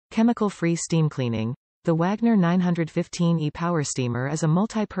Chemical-free steam cleaning. The Wagner 915E power steamer is a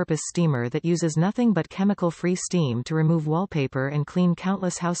multi-purpose steamer that uses nothing but chemical-free steam to remove wallpaper and clean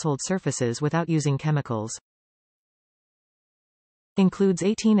countless household surfaces without using chemicals. Includes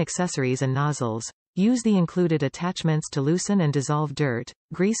 18 accessories and nozzles. Use the included attachments to loosen and dissolve dirt,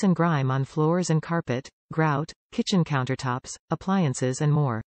 grease and grime on floors and carpet, grout, kitchen countertops, appliances and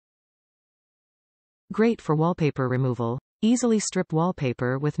more. Great for wallpaper removal. Easily strip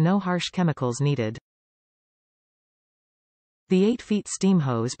wallpaper with no harsh chemicals needed. The 8-feet steam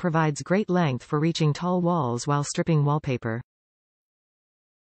hose provides great length for reaching tall walls while stripping wallpaper.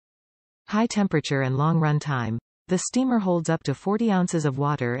 High temperature and long run time. The steamer holds up to 40 ounces of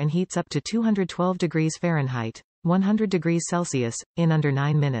water and heats up to 212 degrees Fahrenheit, 100 degrees Celsius, in under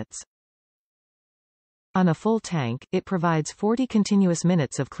 9 minutes. On a full tank, it provides 40 continuous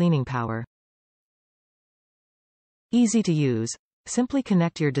minutes of cleaning power. Easy to use. Simply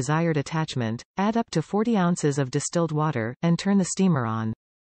connect your desired attachment, add up to 40 ounces of distilled water, and turn the steamer on.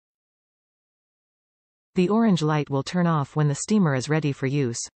 The orange light will turn off when the steamer is ready for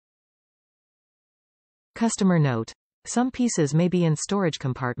use. Customer note. Some pieces may be in storage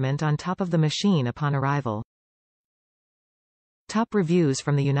compartment on top of the machine upon arrival. Top reviews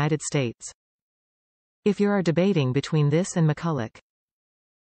from the United States. If you are debating between this and McCulloch.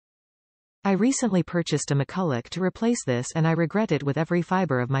 I recently purchased a McCulloch to replace this and I regret it with every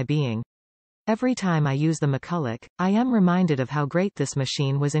fiber of my being. Every time I use the McCulloch, I am reminded of how great this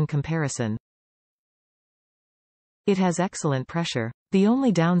machine was in comparison. It has excellent pressure. The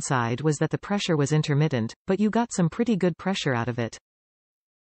only downside was that the pressure was intermittent, but you got some pretty good pressure out of it.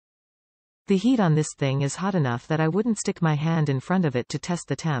 The heat on this thing is hot enough that I wouldn't stick my hand in front of it to test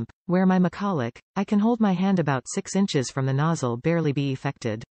the temp, where my McCulloch, I can hold my hand about 6 inches from the nozzle barely be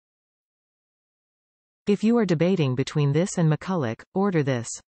affected. If you are debating between this and McCulloch, order this.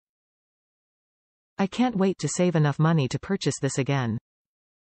 I can't wait to save enough money to purchase this again.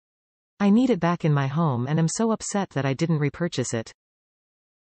 I need it back in my home and am so upset that I didn't repurchase it.